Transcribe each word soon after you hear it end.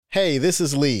Hey, this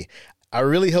is Lee. I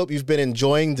really hope you've been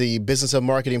enjoying the Business of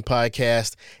Marketing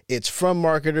podcast. It's from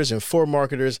marketers and for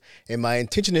marketers, and my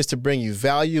intention is to bring you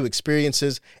value,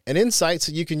 experiences, and insights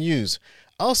that you can use.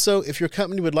 Also, if your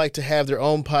company would like to have their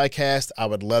own podcast, I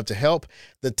would love to help.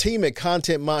 The team at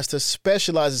Content Monster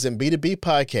specializes in B2B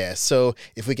podcasts, so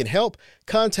if we can help,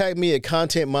 contact me at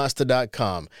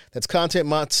contentmonster.com. That's Content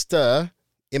Monster,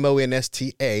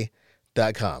 MONSTA.com.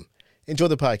 Enjoy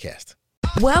the podcast.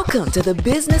 Welcome to the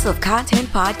Business of Content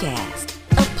podcast,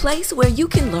 a place where you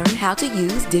can learn how to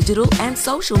use digital and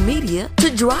social media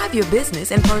to drive your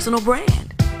business and personal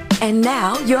brand. And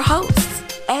now your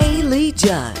hosts, A. Lee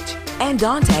Judge and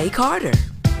Dante Carter.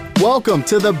 Welcome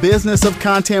to the Business of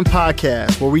Content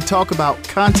podcast, where we talk about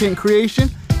content creation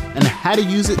and how to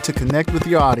use it to connect with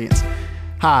your audience.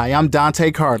 Hi, I'm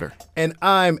Dante Carter. And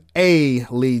I'm A.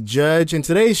 Lee Judge. In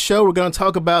today's show, we're going to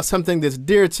talk about something that's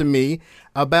dear to me,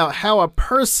 about how a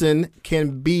person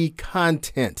can be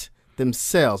content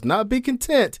themselves. Not be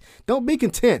content. Don't be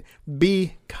content.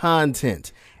 Be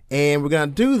content. And we're going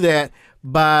to do that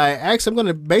by, I'm going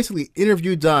to basically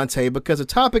interview Dante, because the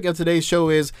topic of today's show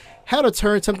is how to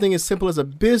turn something as simple as a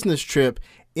business trip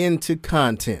into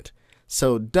content.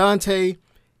 So Dante,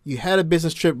 you had a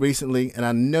business trip recently, and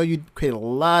I know you created a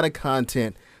lot of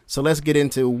content. So let's get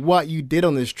into what you did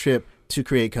on this trip to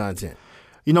create content.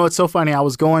 You know, it's so funny. I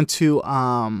was traveling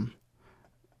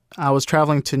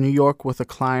to New York with a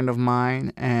client of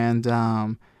mine, and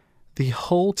the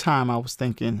whole time I was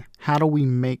thinking, how do we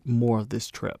make more of this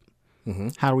trip? Mm-hmm.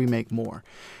 How do we make more?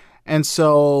 And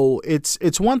so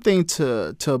it's one thing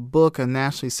to book a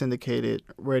nationally syndicated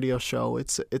radio show.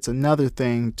 It's another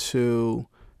thing to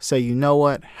say, you know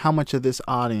what, how much of this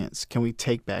audience can we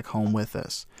take back home with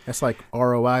us? That's like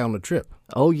ROI on the trip.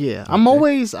 Oh yeah. Okay. I'm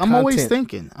always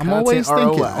thinking.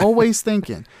 Always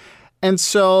thinking. And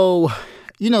so,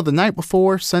 you know, the night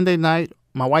before, Sunday night,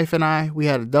 my wife and I, we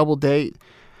had a double date.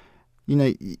 You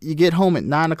know, you get home at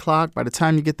 9:00. By the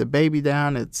time you get the baby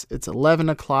down, it's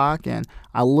 11:00, and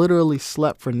I literally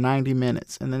slept for 90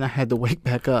 minutes, and then I had to wake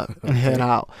back up and head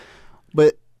out.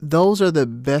 But those are the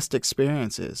best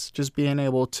experiences, just being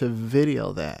able to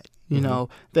video that, you know,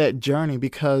 that journey,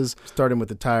 because starting with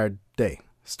the tired day.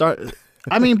 But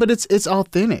it's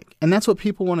authentic, and that's what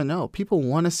people want to know. People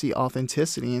want to see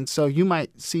authenticity, and so you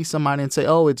might see somebody and say,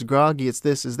 "Oh, it's groggy, it's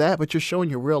this, it's that," but you're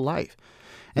showing your real life.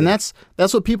 And that's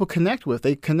what people connect with.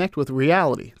 They connect with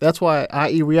reality. That's why,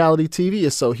 i.e., reality TV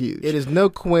is so huge. It is no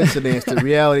coincidence that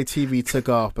reality TV took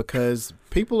off, because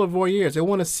people are voyeurs. They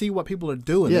want to see what people are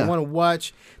doing. Yeah. They want to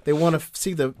watch. They want to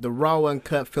see the raw,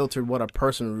 uncut, filtered, what a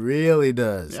person really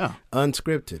does. Yeah.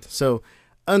 Unscripted. So,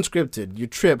 unscripted, your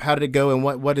trip, how did it go, and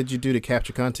what did you do to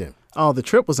capture content? Oh, the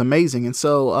trip was amazing. And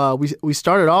so we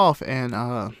started off, and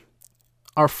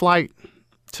our flight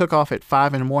took off at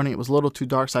 5 a.m. It was a little too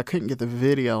dark, so I couldn't get the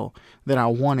video that I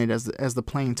wanted as the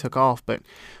plane took off. But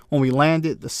when we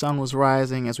landed, the sun was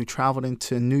rising. As we traveled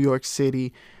into New York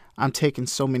City, I'm taking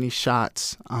so many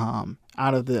shots out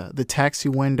of the taxi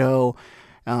window,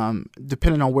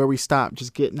 depending on where we stopped,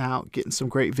 just getting out, getting some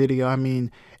great video. I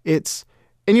mean, it's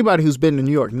anybody who's been to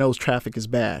New York knows traffic is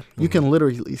bad. Mm-hmm. You can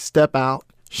literally step out,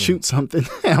 shoot something.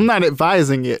 I'm not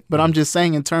advising it, but I'm just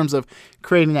saying in terms of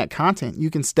creating that content, you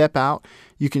can step out,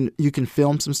 you can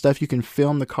film some stuff, you can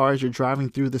film the cars you're driving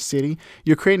through the city.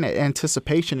 You're creating that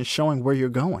anticipation and showing where you're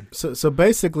going. So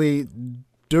basically,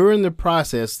 during the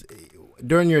process,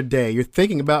 during your day, you're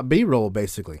thinking about B-roll,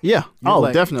 basically. Yeah.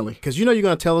 Definitely. Because you know you're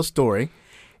going to tell a story,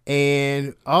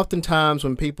 and oftentimes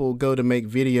when people go to make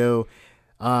video,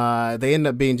 they end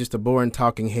up being just a boring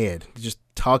talking head, just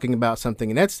talking about something,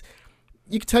 and that's,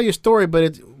 you can tell your story,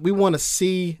 but we want to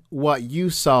see what you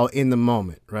saw in the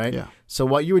moment, right? Yeah. So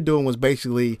what you were doing was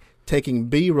basically taking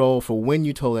B-roll for when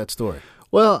you told that story.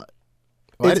 Well,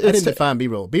 I didn't define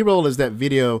B-roll. B-roll is that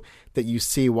video that you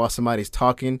see while somebody's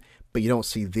talking, but you don't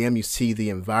see them. You see the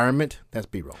environment. That's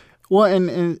B-roll. Well,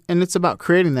 and it's about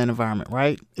creating that environment,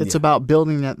 right? It's about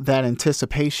building that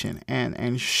anticipation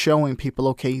and showing people,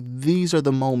 okay, these are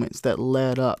the moments that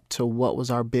led up to what was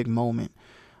our big moment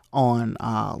on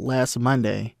last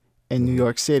Monday in New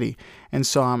York City. And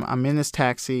so I'm in this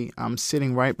taxi. I'm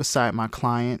sitting right beside my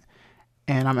client,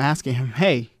 and I'm asking him,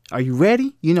 hey, are you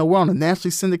ready? You know, we're on a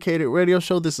nationally syndicated radio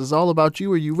show. This is all about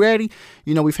you. Are you ready?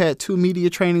 You know, we've had 2 media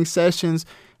training sessions.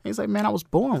 And he's like, man, I was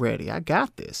born ready. I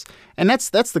got this. And that's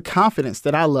the confidence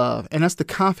that I love. And that's the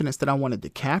confidence that I wanted to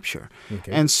capture.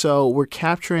 Okay. And so we're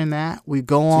capturing that. We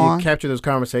go on. So you capture those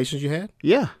conversations you had?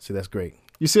 Yeah. See, that's great.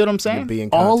 You see what I'm saying? being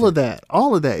all of that,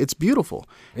 it's beautiful.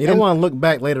 And you don't want to look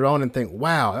back later on and think,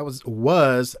 "Wow, that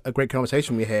was a great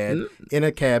conversation we had in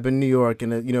a cab in New York, in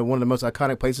one of the most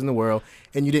iconic places in the world,"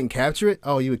 and you didn't capture it.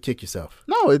 Oh, you would kick yourself.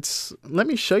 No, let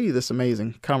me show you this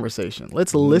amazing conversation.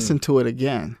 Let's listen to it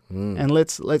again, and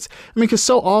let's. I mean, because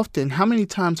so often, how many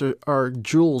times are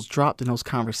jewels dropped in those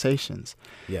conversations?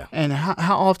 Yeah. And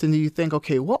how often do you think,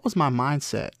 okay, what was my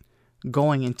mindset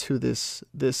going into this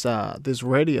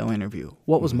radio interview?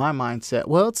 What was my mindset?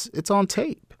 Well, it's on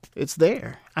tape. It's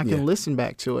there. I can listen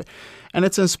back to it, and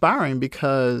it's inspiring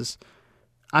because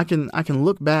I can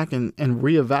look back and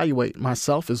reevaluate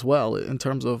myself as well in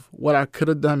terms of what I could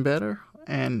have done better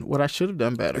and what I should have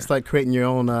done better. It's like creating your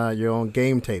own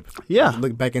game tape. Yeah.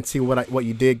 Look back and see what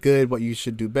you did good, what you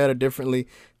should do better, differently,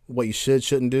 what you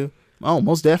shouldn't do. Oh,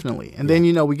 most definitely. And then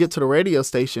we get to the radio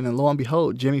station, and lo and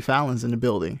behold, Jimmy Fallon's in the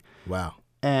building. Wow.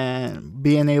 And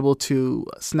being able to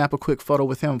snap a quick photo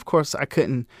with him. Of course, I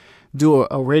couldn't do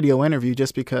a radio interview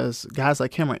just because guys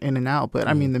like him are in and out. But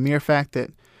I mean, the mere fact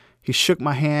that he shook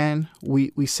my hand,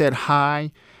 we said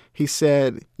hi. He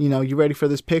said, you ready for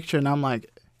this picture? And I'm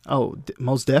like, oh,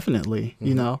 most definitely,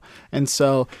 And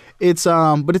so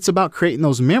but it's about creating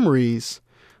those memories.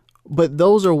 But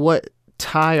those are what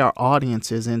tie our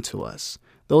audiences into us.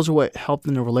 Those are what help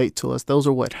them to relate to us. Those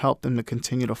are what help them to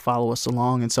continue to follow us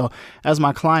along. And so as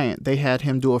my client, they had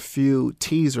him do a few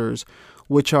teasers,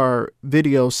 which are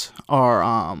videos,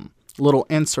 are little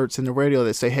inserts in the radio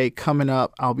that say, hey, coming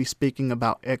up, I'll be speaking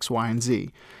about X, Y, and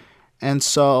Z. And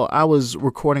so I was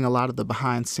recording a lot of the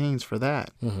behind scenes for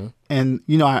that. Mm-hmm. And,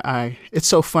 I it's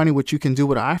so funny what you can do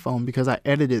with an iPhone, because I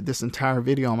edited this entire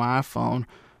video on my iPhone,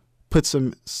 put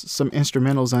some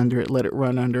instrumentals under it, let it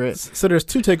run under it. So there's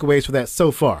two takeaways for that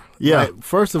so far. Yeah. Right?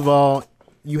 First of all,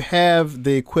 you have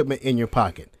the equipment in your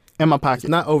pocket. In my pocket. It's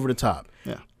not over the top.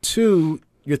 Yeah. Two,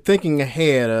 you're thinking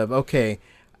ahead of, okay,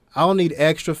 I'll need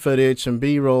extra footage and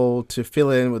B-roll to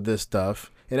fill in with this stuff.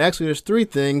 And actually, there's three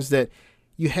things that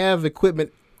you have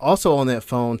equipment also on that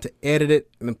phone to edit it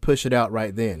and then push it out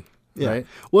right then. Yeah. Right?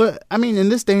 Well, I mean, in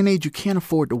this day and age, you can't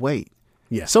afford to wait.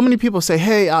 Yeah. So many people say,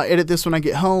 hey, I'll edit this when I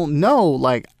get home. No,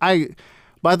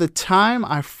 by the time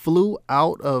I flew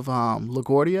out of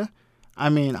LaGuardia, I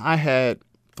mean, I had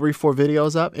 3-4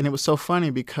 videos up, and it was so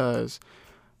funny because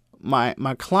my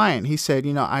client, he said,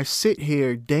 I sit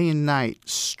here day and night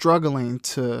struggling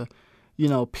to,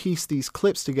 piece these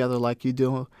clips together like you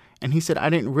do. And he said, I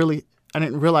didn't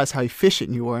realize how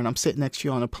efficient you were. And I'm sitting next to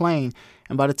you on a plane.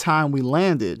 And by the time we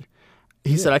landed,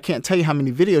 he said, I can't tell you how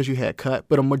many videos you had cut,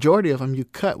 but a majority of them you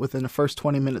cut within the first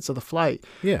 20 minutes of the flight.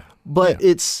 Yeah. But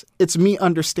it's me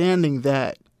understanding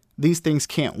that these things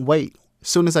can't wait. As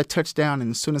soon as I touch down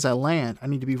and as soon as I land, I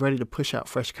need to be ready to push out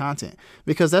fresh content,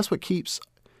 because that's what keeps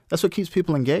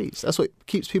people engaged. That's what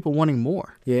keeps people wanting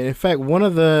more. Yeah. In fact,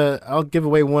 I'll give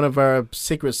away one of our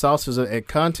secret sauces at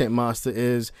Content Monster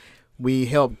is we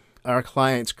help our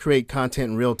clients create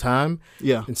content in real time.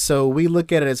 Yeah. And so we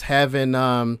look at it as having,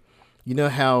 you know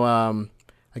how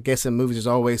I guess in movies there's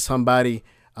always somebody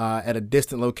at a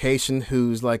distant location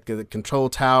who's like a control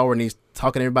tower and he's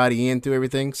talking everybody in through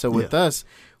everything. So with us,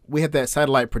 we have that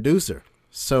satellite producer.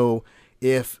 So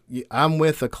if I'm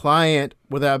with a client,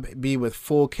 whether I be with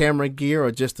full camera gear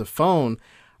or just a phone,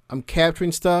 I'm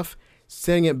capturing stuff,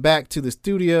 sending it back to the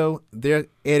studio. They're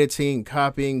editing,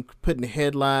 copying, putting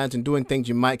headlines and doing things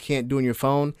you can't do on your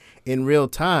phone in real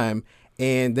time.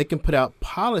 And they can put out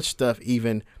polished stuff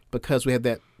even because we have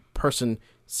that person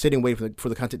sitting waiting for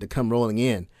the content to come rolling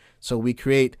in. So we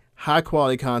create high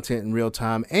quality content in real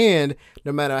time. And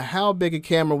no matter how big a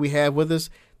camera we have with us,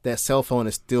 that cell phone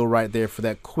is still right there for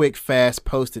that quick, fast,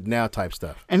 posted now type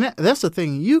stuff. And that's the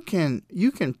thing. You can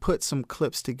put some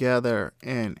clips together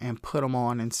and put them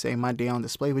on and say my day on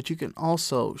display, but you can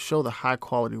also show the high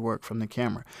quality work from the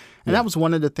camera. And that was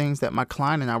one of the things that my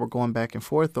client and I were going back and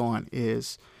forth on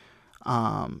is,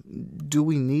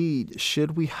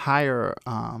 should we hire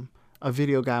a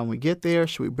video guy when we get there?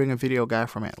 Should we bring a video guy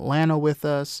from Atlanta with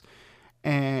us?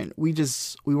 And we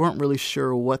weren't really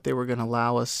sure what they were going to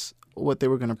allow us, what they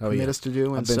were going to permit us to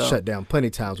do. And I've been shut down plenty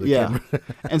of times with camera.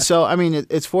 And so, I mean,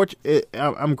 it's fortunate.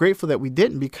 I'm grateful that we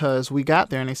didn't, because we got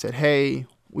there and they said, hey,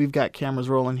 we've got cameras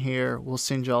rolling here. We'll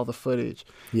send you all the footage.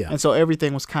 Yeah. And so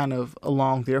everything was kind of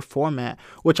along their format,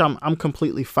 which I'm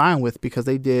completely fine with, because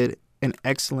they did an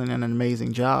excellent and an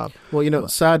amazing job. Well,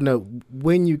 side note,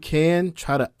 when you can,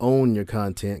 try to own your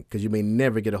content, because you may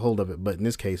never get a hold of it. But in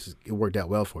this case, it worked out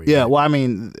well for you. Yeah, right? Well, I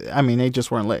mean, they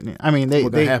just weren't letting it. I mean,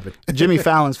 they Jimmy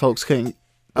Fallon's folks couldn't.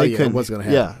 It wasn't going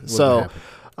to happen. Yeah. So,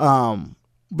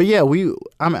 But yeah,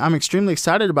 I'm extremely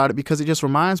excited about it because it just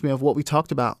reminds me of what we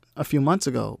talked about a few months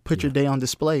ago. Put your day on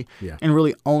display and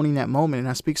really owning that moment. And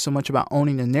I speak so much about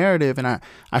owning the narrative, and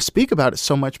I speak about it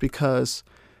so much because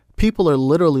people are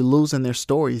literally losing their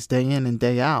stories day in and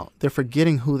day out. They're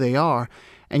forgetting who they are.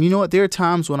 And you know what? There are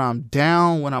times when I'm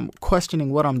down, when I'm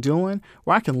questioning what I'm doing,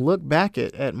 where I can look back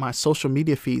at my social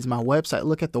media feeds, my website,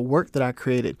 look at the work that I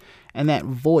created, and that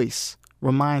voice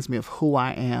reminds me of who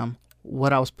I am,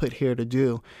 what I was put here to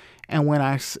do. And when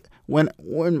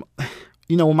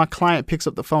my client picks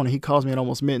up the phone and he calls me at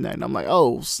almost midnight and I'm like,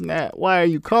 oh, snap, why are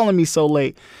you calling me so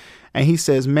late? And he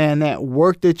says, man, that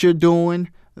work that you're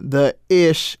doing, the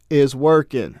ish is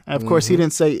working. And of course, he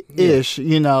didn't say ish,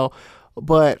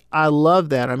 but I love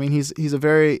that. I mean, he's a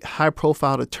very high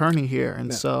profile attorney here.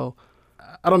 And so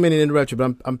I don't mean to interrupt you,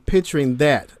 but I'm picturing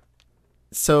that.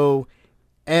 So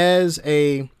as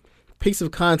a piece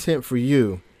of content for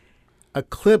you, a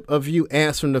clip of you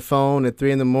answering the phone at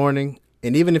 3 a.m,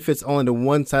 and even if it's only the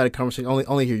one-sided conversation,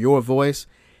 only hear your voice,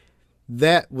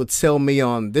 that would sell me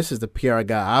on this is the PR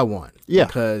guy I want. Yeah.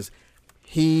 Because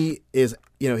he is,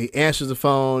 he answers the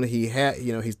phone,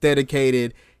 he's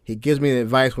dedicated, he gives me the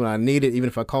advice when I need it, even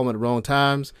if I call him at the wrong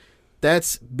times.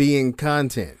 That's being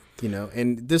content,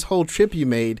 And this whole trip you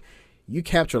made, you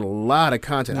captured a lot of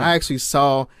content. I actually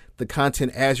saw the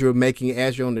content as you were making it,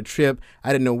 as you're on the trip.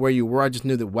 I didn't know where you were. I just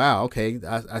knew that, wow, okay,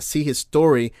 I see his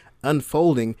story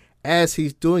unfolding as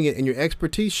he's doing it, and your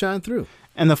expertise shine through.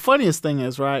 And the funniest thing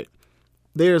is, right,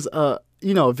 there's a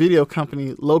video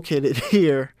company located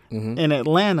here in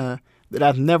Atlanta that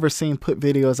I've never seen put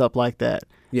videos up like that.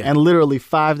 Yeah. And literally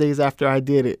 5 days after I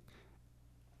did it,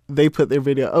 they put their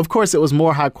video. Of course, it was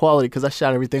more high quality because I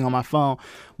shot everything on my phone.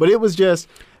 But it was just,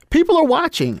 people are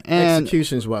watching. And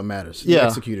execution is what matters. You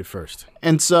execute it first.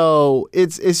 And so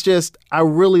it's just, I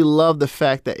really love the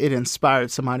fact that it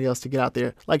inspired somebody else to get out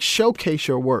there. Like, showcase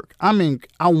your work. I mean,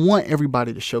 I want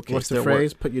everybody to showcase their work. What's the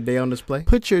phrase? Put your day on display?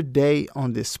 Put your day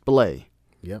on display.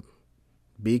 Yep.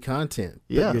 Be content.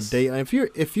 Yes. Put your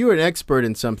day. If you're an expert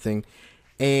in something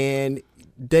and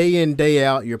day in, day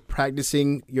out, you're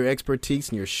practicing your expertise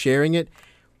and you're sharing it,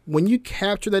 when you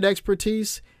capture that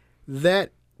expertise,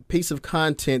 that piece of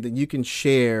content that you can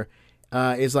share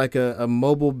is like a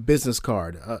mobile business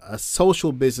card, a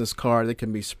social business card that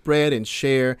can be spread and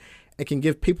shared. It can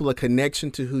give people a connection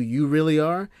to who you really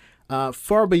are,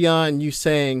 far beyond you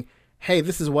saying, hey,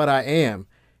 this is what I am.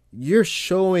 You're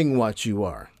showing what you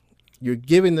are. You're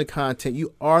giving the content.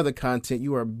 You are the content.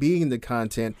 You are being the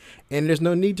content. And there's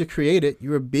no need to create it.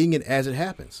 You are being it as it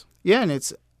happens. Yeah,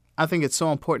 and I think it's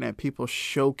so important that people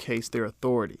showcase their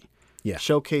authority. Yeah.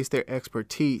 Showcase their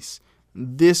expertise.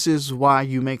 This is why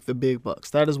you make the big bucks.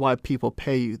 That is why people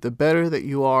pay you. The better that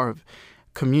you are of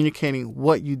communicating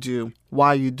what you do,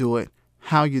 why you do it,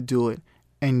 how you do it,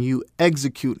 and you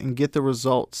execute and get the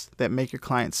results that make your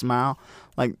client smile,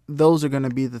 like, those are going to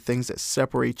be the things that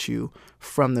separate you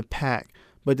from the pack.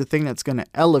 But the thing that's going to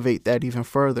elevate that even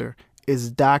further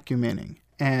is documenting.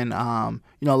 And, a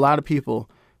lot of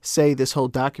people say this whole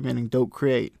documenting, don't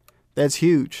create. That's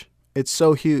huge. It's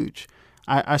so huge.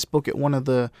 I spoke at one of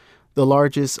the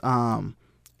largest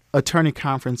attorney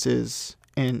conferences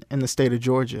in the state of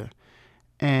Georgia.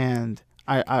 And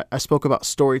I spoke about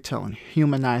storytelling,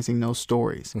 humanizing those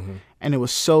stories. Mm-hmm. And it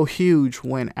was so huge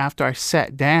when, after I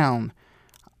sat down,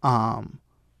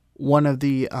 one of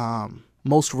the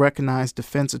most recognized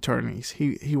defense attorneys,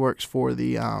 he works for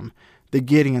the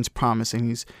Gideon's Promise,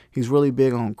 and he's really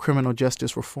big on criminal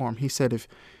justice reform. He said, if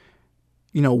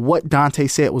what Dante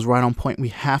said was right on point, we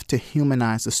have to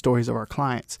humanize the stories of our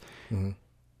clients. Mm-hmm.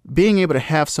 Being able to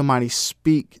have somebody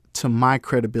speak to my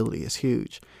credibility is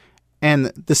huge. And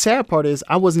the sad part is,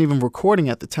 I wasn't even recording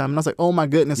at the time. And I was like, oh, my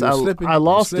goodness, I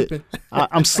lost it.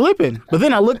 I'm slipping. But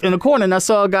then I looked in the corner and I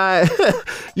saw a guy,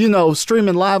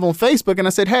 streaming live on Facebook. And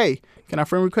I said, hey, can I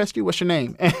friend request you? What's your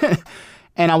name?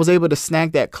 And I was able to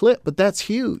snag that clip. But that's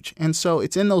huge. And so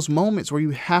it's in those moments where you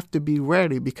have to be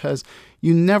ready, because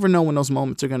you never know when those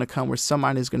moments are going to come where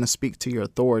somebody is going to speak to your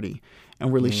authority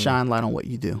and really shine light on what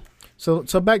you do. So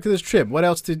back to this trip. What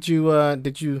else did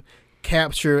you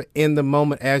capture in the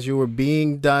moment as you were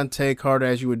being Dante Carter,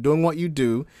 as you were doing what you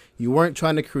do? You weren't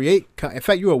trying to create. In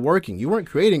fact, you were working. You weren't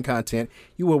creating content.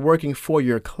 You were working for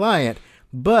your client.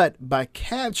 But by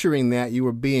capturing that, you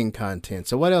were being content.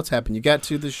 So what else happened? You got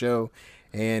to the show,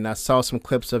 and I saw some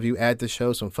clips of you at the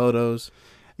show, some photos.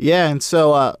 Yeah, and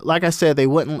so, like I said, they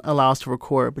wouldn't allow us to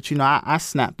record, but, I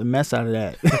snapped the mess out of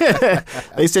that.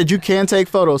 They said you can take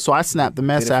photos, so I snapped the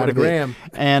mess out of it.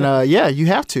 And, you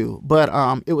have to. But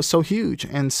it was so huge.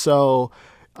 And so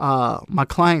my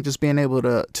client just being able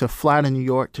to fly to New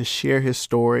York to share his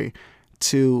story,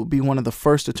 to be one of the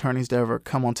first attorneys to ever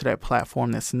come onto that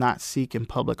platform that's not seeking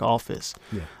public office.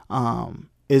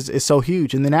 Is so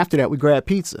huge. And then after that, we grabbed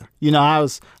pizza. You know,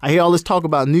 I hear all this talk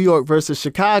about New York versus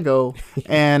Chicago,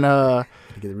 and I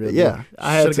should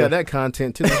have got that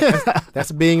content too.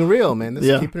 That's being real, man.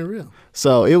 That's keeping it real.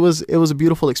 So it was a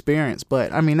beautiful experience.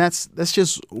 But I mean, that's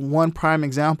just one prime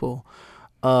example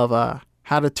of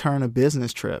how to turn a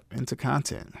business trip into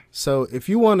content. So if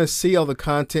you want to see all the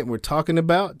content we're talking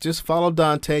about, just follow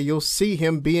Dante. You'll see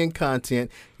him being content.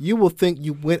 You will think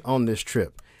you went on this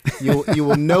trip. You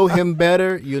will know him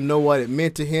better. You'll know what it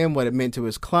meant to him, what it meant to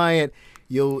his client.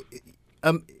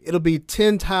 It'll be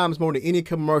 10 times more than any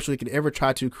commercial he could ever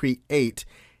try to create.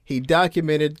 He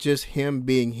documented just him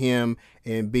being him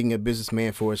and being a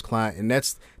businessman for his client, and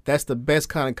that's the best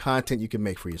kind of content you can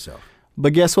make for yourself.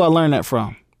 But guess who I learned that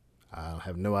from? I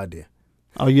have no idea.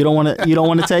 Oh, you don't want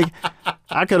to take?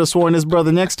 I could have sworn this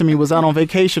brother next to me was out on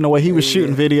vacation the way he was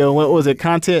shooting video. What was it?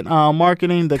 Content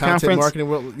marketing, the content conference? Marketing.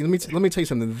 Well, let me tell you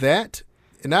something. That,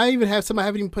 and I even have some I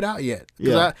haven't even put out yet.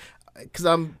 Because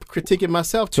I'm critiquing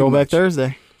myself too much. Throwback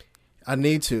Thursday. I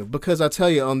need to, because I tell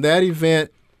you, on that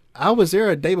event, I was there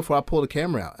a day before I pulled the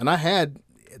camera out, and I had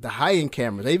the high-end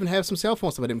cameras. I even have some cell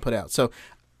phone stuff I didn't put out. So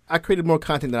I created more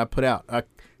content than I put out. I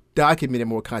documented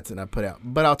more content than I put out.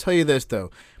 But I'll tell you this, though.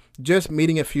 Just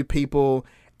meeting a few people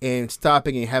and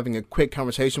stopping and having a quick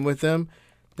conversation with them,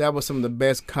 that was some of the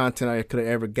best content I could have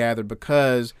ever gathered,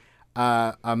 because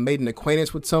I made an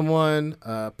acquaintance with someone,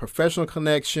 a professional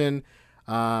connection.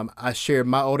 I shared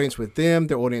my audience with them,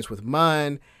 their audience with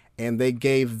mine, and they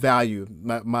gave value.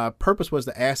 My purpose was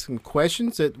to ask them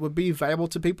questions that would be valuable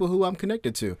to people who I'm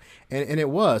connected to. And it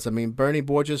was. I mean, Bernie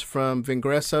Borges from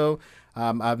Vingresso,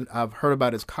 I've heard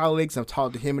about his colleagues. I've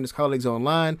talked to him and his colleagues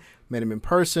online, met him in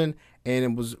person, and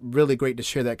it was really great to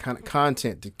share that kind of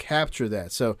content, to capture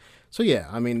that. So yeah,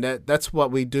 I mean, that's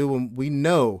what we do when we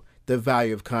know the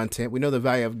value of content. We know the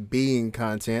value of being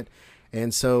content.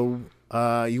 And so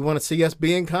you want to see us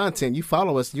being content, you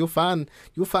follow us, you'll find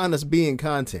us being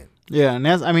content. Yeah, and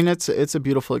it's a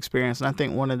beautiful experience. And I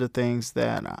think one of the things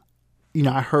that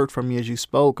I heard from you as you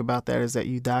spoke about that is that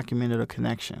you documented a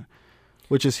connection,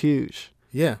 which is huge.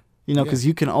 Yeah. Because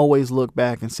you can always look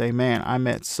back and say, man, I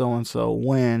met so and so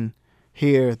when,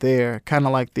 here, there, kind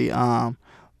of like the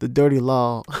dirty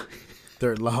law.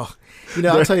 Third law.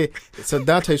 I'll tell you. So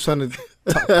Dante's trying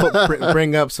to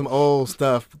bring up some old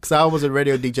stuff, because I was a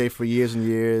radio DJ for years and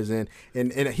years, and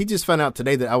he just found out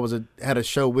today that I had a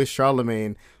show with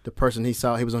Charlemagne, the person he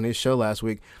was on his show last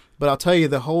week. But I'll tell you,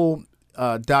 the whole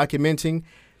documenting,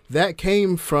 that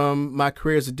came from my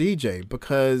career as a DJ,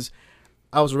 because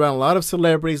I was around a lot of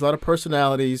celebrities, a lot of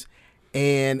personalities,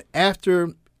 and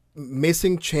after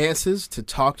missing chances to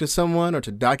talk to someone or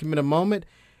to document a moment,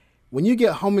 when you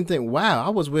get home and think, wow, I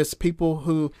was with people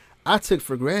who I took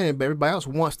for granted, but everybody else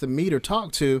wants to meet or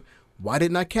talk to, why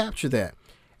didn't I capture that?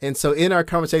 And so in our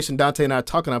conversation, Dante and I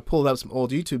talking, I pulled up some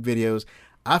old YouTube videos.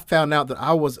 I found out that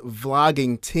I was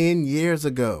vlogging 10 years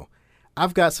ago.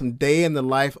 I've got some day in the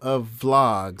life of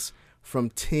vlogs from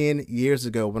 10 years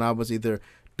ago, when I was either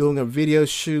doing a video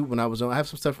shoot, I have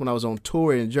some stuff when I was on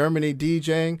tour in Germany,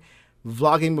 DJing,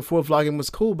 vlogging before vlogging was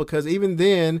cool, because even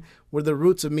then were the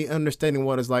roots of me understanding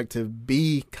what it's like to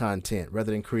be content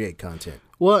rather than create content.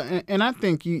 Well, and I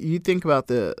think you think about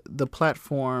the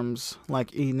platforms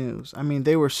like E-News. I mean,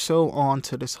 they were so on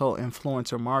to this whole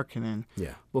influencer marketing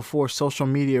before social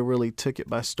media really took it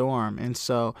by storm. And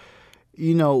so,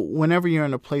 whenever you're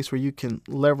in a place where you can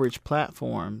leverage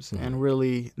platforms and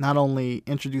really not only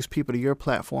introduce people to your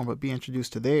platform, but be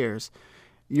introduced to theirs,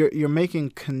 you're making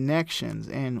connections.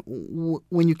 And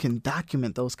when you can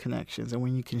document those connections, and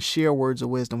when you can share words of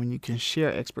wisdom, when you can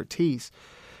share expertise,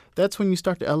 that's when you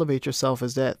start to elevate yourself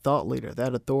as that thought leader,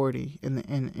 that authority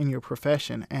in your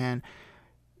profession. And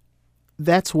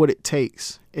that's what it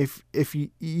takes. If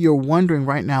you're wondering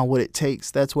right now what it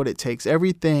takes, that's what it takes.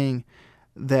 Everything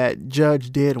that Judge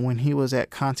did when he was at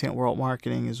Content World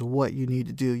Marketing is what you need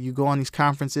to do. You go on these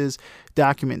conferences,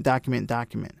 document,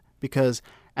 because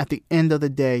at the end of the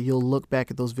day, you'll look back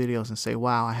at those videos and say,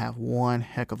 wow, I have one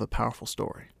heck of a powerful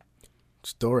story.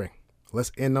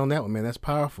 Let's end on that one, man. That's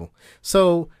powerful.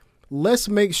 So let's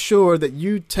make sure that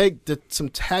you take some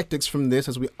tactics from this,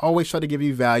 as we always try to give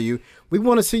you value. We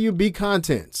want to see you be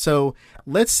content. So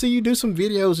let's see you do some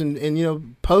videos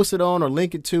and post it on or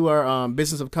link it to our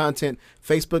Business of Content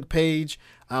Facebook page.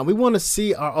 We want to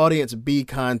see our audience be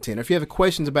content. If you have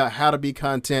questions about how to be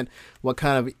content, what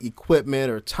kind of equipment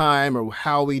or time or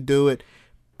how we do it,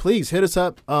 please hit us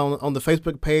up on the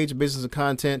Facebook page, Business of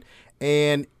Content,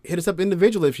 and hit us up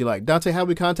individually if you like. Dante, how do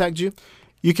we contact you?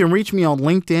 You can reach me on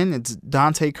LinkedIn. It's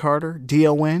Dontae Carter,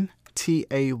 DONTAYE,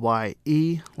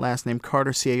 last name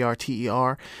Carter,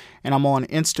 CARTER. And I'm on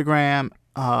Instagram,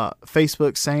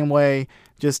 Facebook, same way.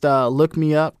 Just look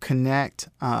me up, connect.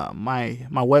 My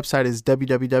website is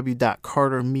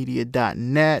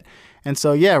www.cartermedia.net. And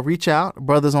so, yeah, reach out.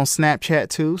 Brother's on Snapchat,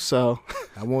 too. So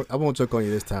I won't joke on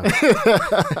you this time.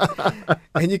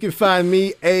 And you can find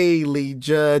me, A. Lee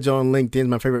Judge, on LinkedIn,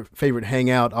 my favorite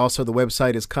hangout. Also, the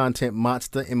website is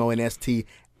ContentMonsta,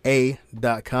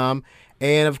 MONSTA.com.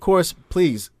 And, of course,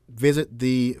 please visit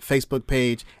the Facebook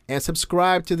page and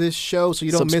subscribe to this show so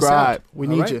you don't miss out. We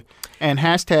need you. And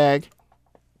hashtag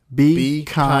Be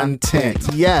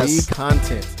Content. Yes. Be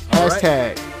Content.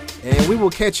 Hashtag. Right. And we will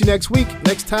catch you next week.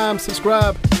 Next time,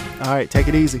 subscribe. All right, take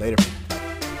it easy. Later.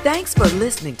 Thanks for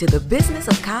listening to the Business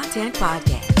of Content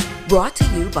podcast, brought to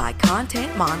you by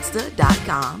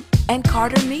ContentMonsta.com and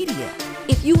Carter Media.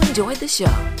 If you enjoyed the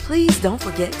show, please don't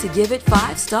forget to give it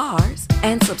 5 stars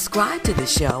and subscribe to the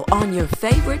show on your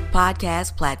favorite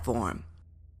podcast platform.